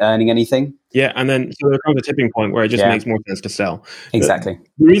of actually earning anything. Yeah, and then so there comes a tipping point where it just makes more sense to sell. Exactly.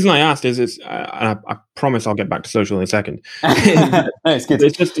 The reason I asked is I promise I'll get back to social in a second. No, it's good.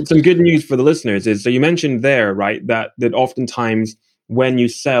 It's just some good news for the listeners. So you mentioned there, right, that oftentimes when you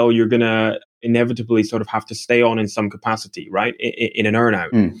sell, you're going to inevitably sort of have to stay on in some capacity, right, in an earnout.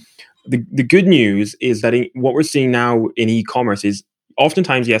 Mm. The good news is that what we're seeing now in e-commerce is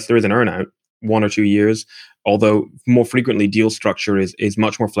oftentimes, yes, there is an earnout, 1 or 2 years, although more frequently deal structure is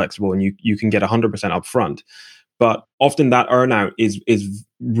much more flexible and you can get 100% upfront. But often that earnout is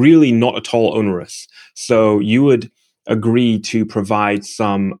really not at all onerous. So you would agree to provide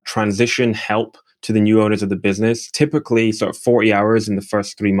some transition help to the new owners of the business, typically sort of 40 hours in the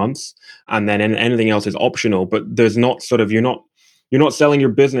first 3 months. And then anything else is optional, but there's not sort of, you're not selling your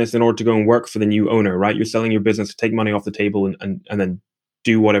business in order to go and work for the new owner, right? You're selling your business to take money off the table and then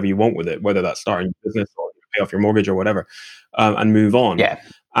do whatever you want with it, whether that's starting your business or pay off your mortgage or whatever, and move on. Yeah.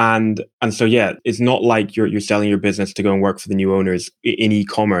 And so, yeah, it's not like you're selling your business to go and work for the new owners in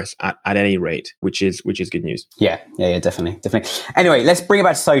e-commerce at any rate, which is good news. Yeah, definitely. Anyway, let's bring it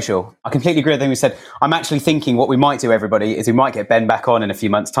back to social. I completely agree with everything we said. I'm actually thinking what we might do, everybody, is we might get Ben back on in a few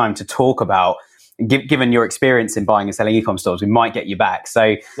months' time to talk about, given your experience in buying and selling e-com stores, we might get you back.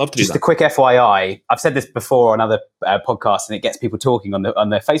 So just a quick FYI, I've said this before on other podcasts and it gets people talking on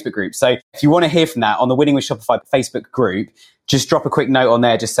the Facebook group. So if you want to hear from that on the Winning with Shopify Facebook group, just drop a quick note on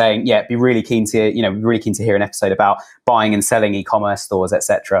there just saying, yeah, be really keen to hear an episode about buying and selling e-commerce stores,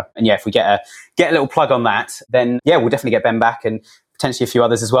 etc. And yeah, if we get a little plug on that, then yeah, we'll definitely get Ben back and potentially a few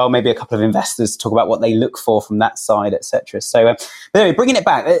others as well, maybe a couple of investors to talk about what they look for from that side, etc. So but anyway, bringing it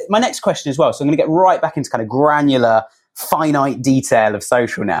back, my next question as well. So I'm going to get right back into kind of granular, finite detail of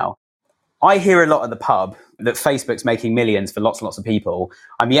social now. I hear a lot at the pub that Facebook's making millions for lots and lots of people.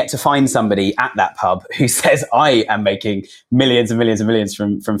 I'm yet to find somebody at that pub who says I am making millions and millions and millions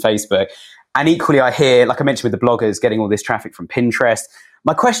from Facebook. And equally, I hear, like I mentioned with the bloggers, getting all this traffic from Pinterest.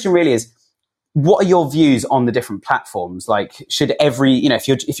 My question really is, what are your views on the different platforms? Like, should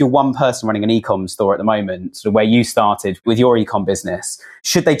if you're one person running an e-com store at the moment, sort of where you started with your e-com business,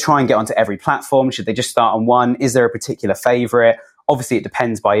 should they try and get onto every platform? Should they just start on one? Is there a particular favorite? Obviously, it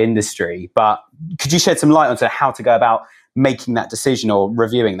depends by industry, but could you shed some light onto how to go about making that decision or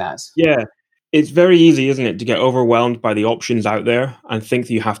reviewing that? Yeah, it's very easy, isn't it, to get overwhelmed by the options out there and think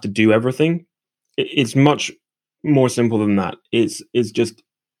that you have to do everything. It's much more simple than that. It's just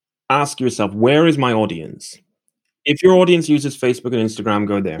ask yourself, where is my audience? If your audience uses Facebook and Instagram,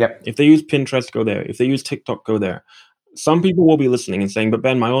 go there. Yep. If they use Pinterest, go there. If they use TikTok, go there. Some people will be listening and saying, but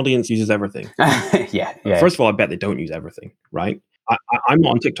Ben, my audience uses everything. Yeah. First of all, I bet they don't use everything, right? I'm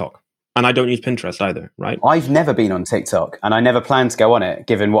not on TikTok and I don't use Pinterest either, right? I've never been on TikTok and I never plan to go on it,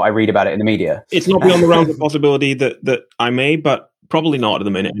 given what I read about it in the media. It's not beyond the realms of possibility that I may, but probably not at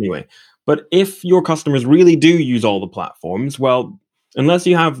the minute anyway. But if your customers really do use all the platforms, well, unless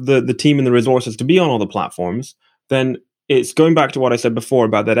you have the team and the resources to be on all the platforms, then it's going back to what I said before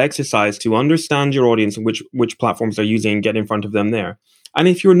about that exercise to understand your audience and which platforms they're using and get in front of them there. And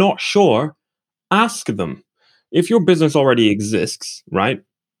if you're not sure, ask them. if your business already exists, right,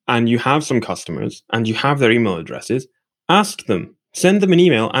 and you have some customers and you have their email addresses, ask them. Send them an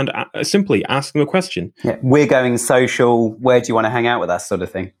email and simply ask them a question. Yeah. We're going social. Where do you want to hang out with us, sort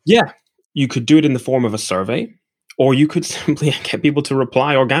of thing? Yeah. You could do it in the form of a survey, or you could simply get people to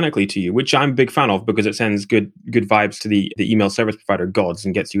reply organically to you, which I'm a big fan of because it sends good vibes to the email service provider gods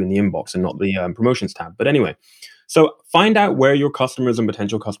and gets you in the inbox and not the promotions tab. But anyway, so find out where your customers and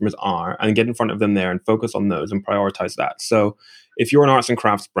potential customers are and get in front of them there and focus on those and prioritize that. So if you're an arts and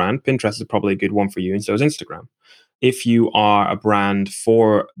crafts brand, Pinterest is probably a good one for you, and so is Instagram. If you are a brand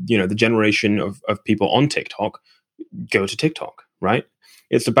for, the generation of people on TikTok, go to TikTok, right?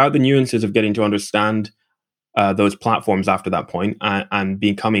 It's about the nuances of getting to understand those platforms after that point and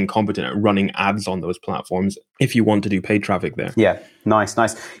becoming competent at running ads on those platforms if you want to do paid traffic there. Yeah, nice.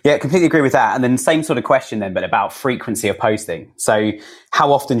 Yeah, completely agree with that. And then same sort of question then, but about frequency of posting. So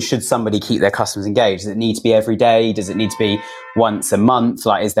how often should somebody keep their customers engaged? Does it need to be every day? Does it need to be once a month?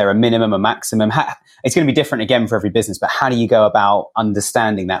 Like, is there a minimum, a maximum? It's going to be different again for every business, but how do you go about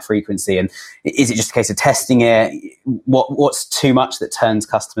understanding that frequency? And is it just a case of testing it? What's too much that turns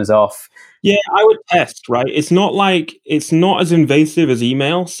customers off? Yeah, I would test, right? It's not as invasive as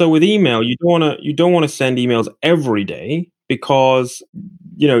email. So with email, you don't want to send emails every day because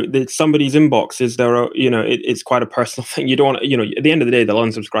somebody's inbox is there. It's quite a personal thing. You don't want at the end of the day they'll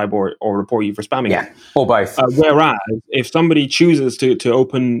unsubscribe or report you for spamming. Yeah, or both. Whereas if somebody chooses to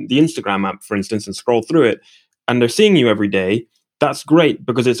open the Instagram app, for instance, and scroll through it, and they're seeing you every day, that's great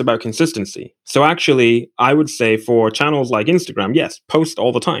because it's about consistency. So actually, I would say for channels like Instagram, yes, post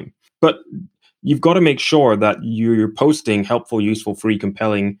all the time. But you've got to make sure that you're posting helpful, useful, free,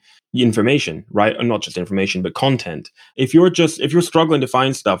 compelling information, right? And not just information, but content. If you're struggling to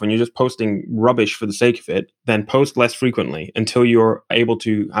find stuff and you're just posting rubbish for the sake of it, then post less frequently until you're able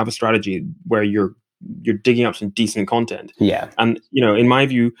to have a strategy where you're digging up some decent content. Yeah. And, in my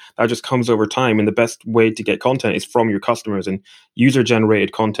view, that just comes over time. And the best way to get content is from your customers, and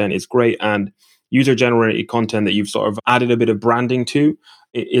user-generated content is great. And user-generated content that you've sort of added a bit of branding to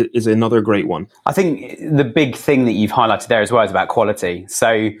is another great one. I think the big thing that you've highlighted there as well is about quality.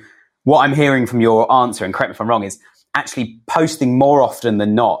 So what I'm hearing from your answer, and correct me if I'm wrong, is actually posting more often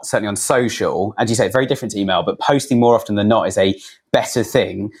than not, certainly on social, as you say, very different to email, but posting more often than not is a better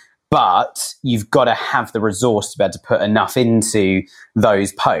thing. But you've got to have the resource to be able to put enough into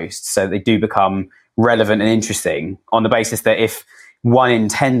those posts so that they do become relevant and interesting, on the basis that if 1 in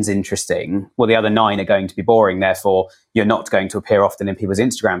 10 is interesting, well, the other 9 are going to be boring. Therefore, you're not going to appear often in people's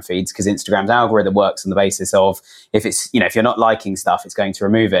Instagram feeds because Instagram's algorithm works on the basis of if you're not liking stuff, it's going to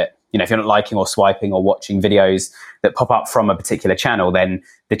remove it. If you're not liking or swiping or watching videos that pop up from a particular channel, then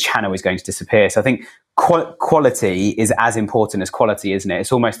the channel is going to disappear. So I think quality is as important as quality, isn't it?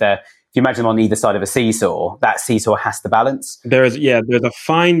 It's almost if you imagine them on either side of a seesaw, that seesaw has to balance. There's a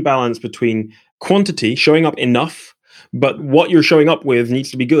fine balance between quantity, showing up enough, but what you're showing up with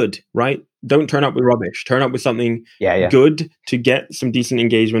needs to be good, right? Don't turn up with rubbish. Turn up with something good to get some decent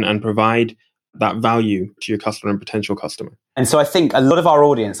engagement and provide that value to your customer and potential customer. And so I think a lot of our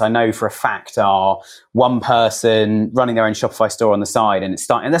audience, I know for a fact, are one person running their own Shopify store on the side, and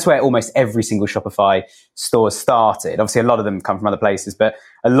and that's where almost every single Shopify store started. Obviously, a lot of them come from other places, but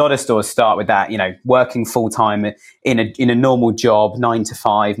a lot of stores start with that, working full time in a normal job, 9 to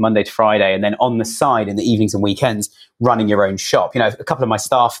 5, Monday to Friday, and then on the side in the evenings and weekends, running your own shop. A couple of my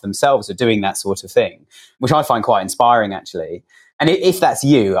staff themselves are doing that sort of thing, which I find quite inspiring, actually. And if that's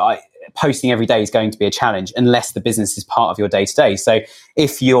you, posting every day is going to be a challenge unless the business is part of your day-to-day. So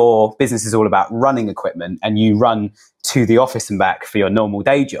if your business is all about running equipment and you run to the office and back for your normal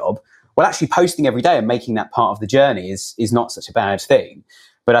day job, well, actually posting every day and making that part of the journey is not such a bad thing.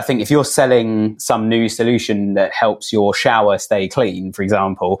 But I think if you're selling some new solution that helps your shower stay clean, for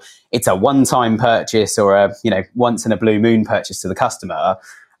example, it's a one-time purchase or a once in a blue moon purchase to the customer.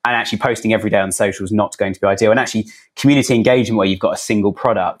 And actually posting every day on social is not going to be ideal. And actually community engagement where you've got a single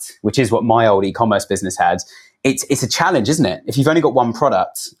product, which is what my old e-commerce business had, it's a challenge, isn't it? If you've only got one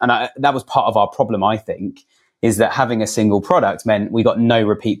product, and that was part of our problem, I think, is that having a single product meant we got no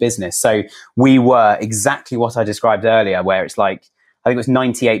repeat business. So we were exactly what I described earlier, where it's like, I think it was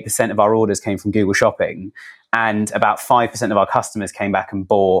 98% of our orders came from Google Shopping. And about 5% of our customers came back and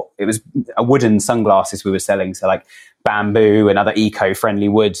bought, it was a wooden sunglasses we were selling. So like bamboo and other eco-friendly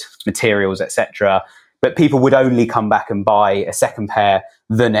wood materials, etc. But people would only come back and buy a second pair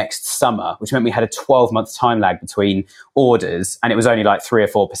the next summer, which meant we had a 12-month time lag between orders. And it was only like 3 or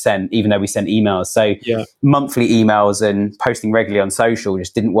 4%, even though we sent emails. So monthly emails and posting regularly on social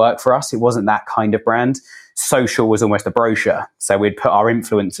just didn't work for us. It wasn't that kind of brand. social was almost a brochure. So we'd put our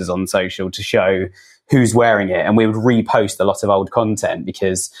influencers on social to show who's wearing it. And we would repost a lot of old content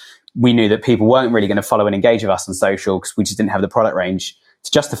because we knew that people weren't really going to follow and engage with us on social because we just didn't have the product range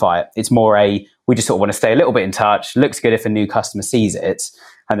to justify it. It's more we just sort of want to stay a little bit in touch. Looks good if a new customer sees it.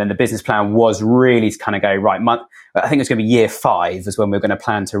 And then the business plan was really to kind of go, right, I think it's going to be year 5 is when we're going to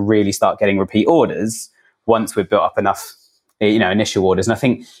plan to really start getting repeat orders once we've built up enough, initial orders. And I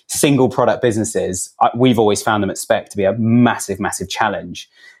think single product businesses, we've always found them at Spec to be a massive, massive challenge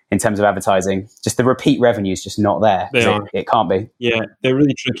in terms of advertising. Just the repeat revenue is just not there. It can't be. Yeah, they're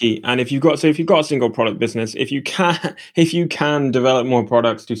really tricky. And if you've got a single product business, if you can develop more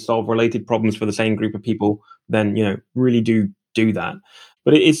products to solve related problems for the same group of people, then really do that.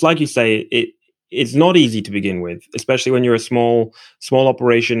 But it's like you say, it's not easy to begin with, especially when you're a small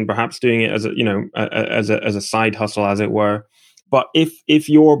operation, perhaps doing it as a side hustle, as it were. But if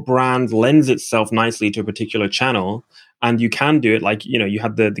your brand lends itself nicely to a particular channel, and you can do it, like you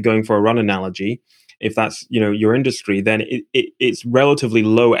had the going for a run analogy, if that's your industry, then it's relatively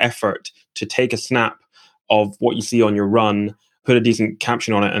low effort to take a snap of what you see on your run, put a decent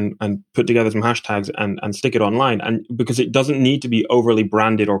caption on it, and put together some hashtags and stick it online. And because it doesn't need to be overly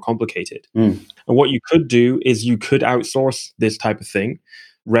branded or complicated. And what you could do is you could outsource this type of thing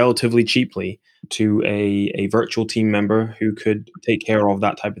relatively cheaply to a virtual team member who could take care of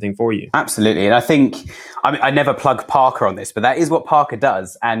that type of thing for you. Absolutely. And I think, I never plug Parker on this, but that is what Parker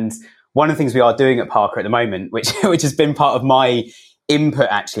does. And one of the things we are doing at Parker at the moment, which has been part of my input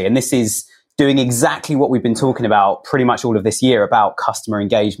actually, and this is doing exactly what we've been talking about pretty much all of this year about customer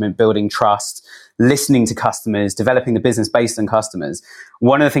engagement, building trust, listening to customers, developing the business based on customers.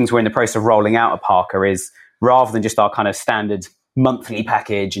 One of the things we're in the process of rolling out at Parker is, rather than just our kind of standard monthly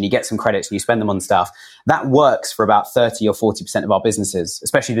package and you get some credits and you spend them on stuff, that works for about 30 or 40% of our businesses,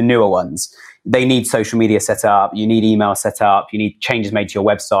 especially the newer ones. They need social media set up, you need email set up, you need changes made to your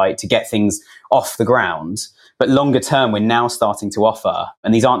website to get things off the ground. But longer term, we're now starting to offer,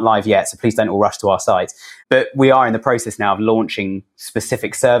 and these aren't live yet, so please don't all rush to our site, but we are in the process now of launching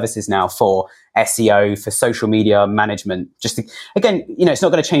specific services now for SEO, for social media management. Just to, again, it's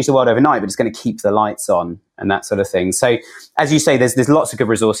not going to change the world overnight, but it's going to keep the lights on and that sort of thing. So as you say, there's lots of good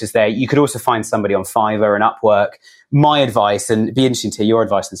resources there. You could also find somebody on Fiverr and Upwork. My advice, and it'd be interesting to hear your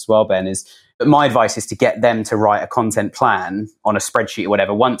advice as well, Ben, but my advice is to get them to write a content plan on a spreadsheet or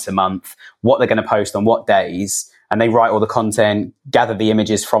whatever once a month, what they're going to post on what days, and they write all the content, gather the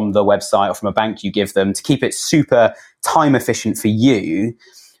images from the website or from a bank you give them to keep it super time efficient for you.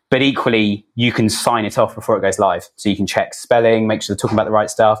 But equally, you can sign it off before it goes live. So you can check spelling, make sure they're talking about the right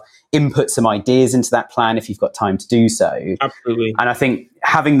stuff, input some ideas into that plan if you've got time to do so. Absolutely. And I think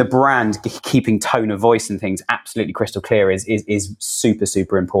having the brand, keeping tone of voice and things absolutely crystal clear is super,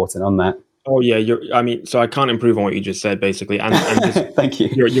 super important on that. Oh yeah, so I can't improve on what you just said, basically. And just, thank you.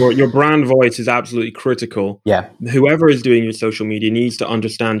 Your brand voice is absolutely critical. Yeah. Whoever is doing your social media needs to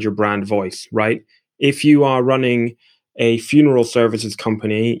understand your brand voice, right? If you are running a funeral services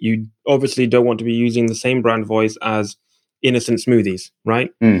company, you obviously don't want to be using the same brand voice as Innocent Smoothies, right?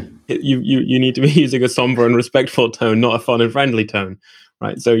 You need to be using a somber and respectful tone, not a fun and friendly tone,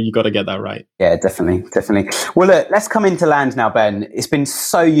 right? So you got to get that right. Yeah, definitely. Well, look, let's come into land now, Ben. It's been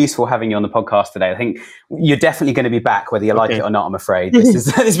so useful having you on the podcast today. I think you're definitely going to be back, whether you like it or not, I'm afraid.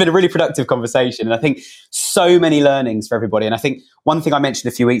 This has been a really productive conversation. And I think so many learnings for everybody. And I think one thing I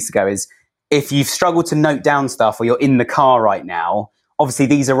mentioned a few weeks ago is, if you've struggled to note down stuff or you're in the car right now, obviously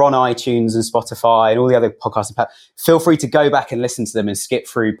these are on iTunes and Spotify and all the other podcasting platforms. Feel free to go back and listen to them and skip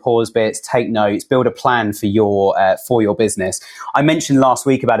through, pause bits, take notes, build a plan for your business. I mentioned last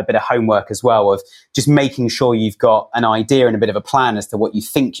week about a bit of homework as well, of just making sure you've got an idea and a bit of a plan as to what you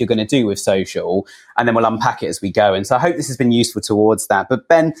think you're going to do with social, and then we'll unpack it as we go. And so I hope this has been useful towards that. But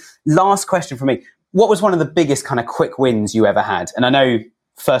Ben, last question from me. What was one of the biggest kind of quick wins you ever had? And I know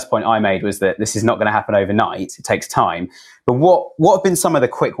first point I made was that this is not going to happen overnight. It takes time. But what have been some of the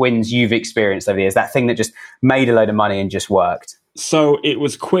quick wins you've experienced over the years? That thing that just made a load of money and just worked? So it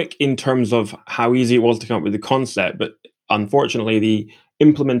was quick in terms of how easy it was to come up with the concept. But unfortunately, the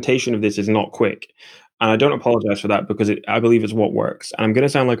implementation of this is not quick. And I don't apologize for that because I believe it's what works. And I'm going to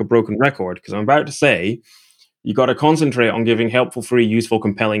sound like a broken record because I'm about to say you got to concentrate on giving helpful, free, useful,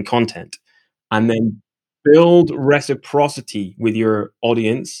 compelling content. And then build reciprocity with your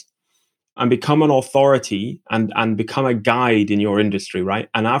audience and become an authority and become a guide in your industry, right?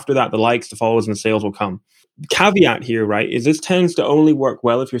 And after that, the likes, the follows, and the sales will come. Caveat here, right, is this tends to only work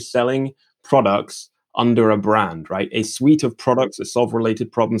well if you're selling products under a brand, right? A suite of products that solve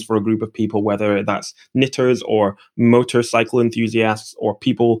related problems for a group of people, whether that's knitters or motorcycle enthusiasts or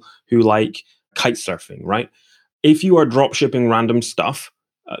people who like kite surfing, right? If you are drop shipping random stuff,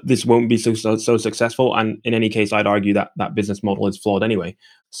 this won't be so successful. And in any case, I'd argue that that business model is flawed anyway.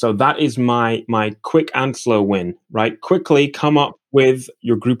 So that is my quick and slow win, right? Quickly come up with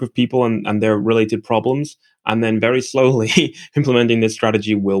your group of people and their related problems, and then very slowly implementing this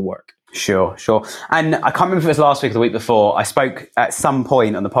strategy will work. Sure. And I can't remember if it was last week or the week before, I spoke at some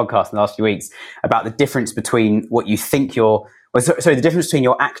point on the podcast in the last few weeks about the difference between what you think the difference between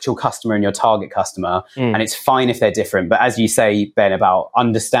your actual customer and your target customer. And it's fine if they're different. But as you say, Ben, about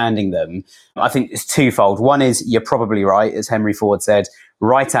understanding them, I think it's twofold. One is you're probably right, as Henry Ford said,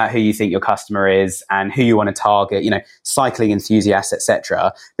 write out who you think your customer is and who you want to target, cycling enthusiasts,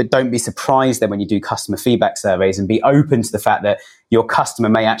 etc. But don't be surprised then when you do customer feedback surveys, and be open to the fact that your customer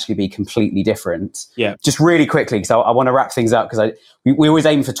may actually be completely different. Yeah. Just really quickly, because I want to wrap things up, because we always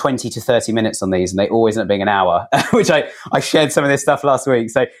aim for 20 to 30 minutes on these, and they always end up being an hour, which I shared some of this stuff last week.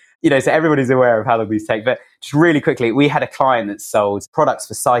 So, so everybody's aware of how long these take. But just really quickly, we had a client that sold products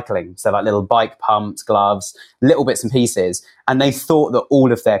for cycling. So like little bike pumps, gloves, little bits and pieces. And they thought that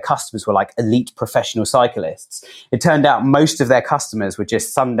all of their customers were like elite professional cyclists. It turned out most of their customers were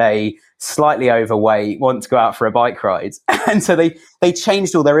just Sunday, slightly overweight, want to go out for a bike ride. And so they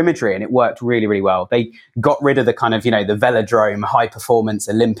changed all their imagery, and it worked really, really well. They got rid of the kind of, the velodrome, high performance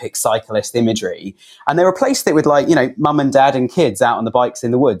Olympic cyclist imagery. And they replaced it with mum and dad and kids out on the bikes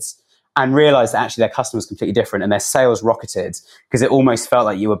in the woods, and realized that actually their customer was completely different, and their sales rocketed, because it almost felt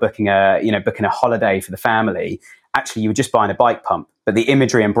like you were booking a holiday for the family. Actually, you were just buying a bike pump, but the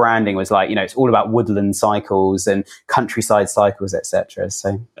imagery and branding was it's all about woodland cycles and countryside cycles, etc.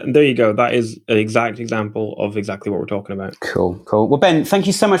 So and there you go. That is an exact example of exactly what we're talking about. Cool. Well, Ben, thank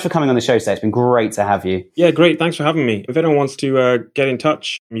you so much for coming on the show today. It's been great to have you. Yeah, great. Thanks for having me. If anyone wants to get in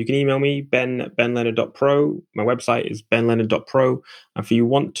touch, you can email me, ben@benleonard.pro. My website is benleonard.pro. And if you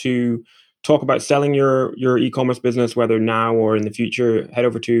want to talk about selling your e-commerce business, whether now or in the future, head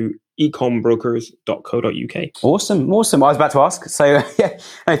over to ecombrokers.co.uk. Awesome. I was about to ask. So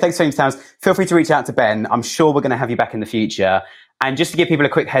thanks for your time. Feel free to reach out to Ben. I'm sure we're going to have you back in the future. And just to give people a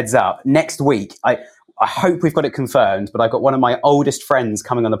quick heads up, next week, I hope we've got it confirmed, but I've got one of my oldest friends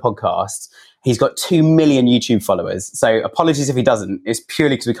coming on the podcast. He's got 2 million YouTube followers. So apologies if he doesn't. It's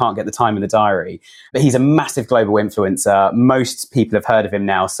purely because we can't get the time in the diary. But he's a massive global influencer. Most people have heard of him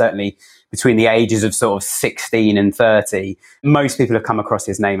now, certainly between the ages of sort of 16 and 30. Most people have come across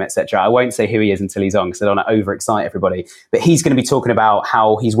his name, etc. I won't say who he is until he's on, because I don't want to overexcite everybody. But he's going to be talking about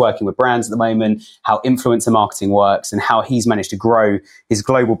how he's working with brands at the moment, how influencer marketing works, and how he's managed to grow his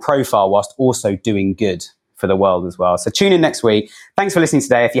global profile whilst also doing good for the world as well. So tune in next week. Thanks for listening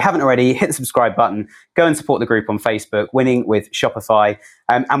today. If you haven't already, hit the subscribe button. Go and support the group on Facebook, Winning with Shopify.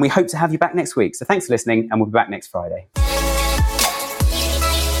 And we hope to have you back next week. So thanks for listening, and we'll be back next Friday.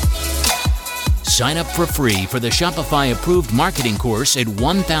 Sign up for free for the Shopify approved marketing course at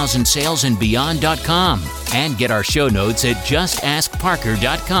 1000salesandbeyond.com and get our show notes at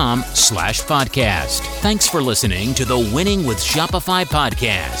justaskparker.com/podcast. Thanks for listening to the Winning with Shopify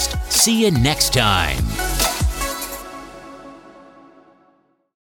podcast. See you next time.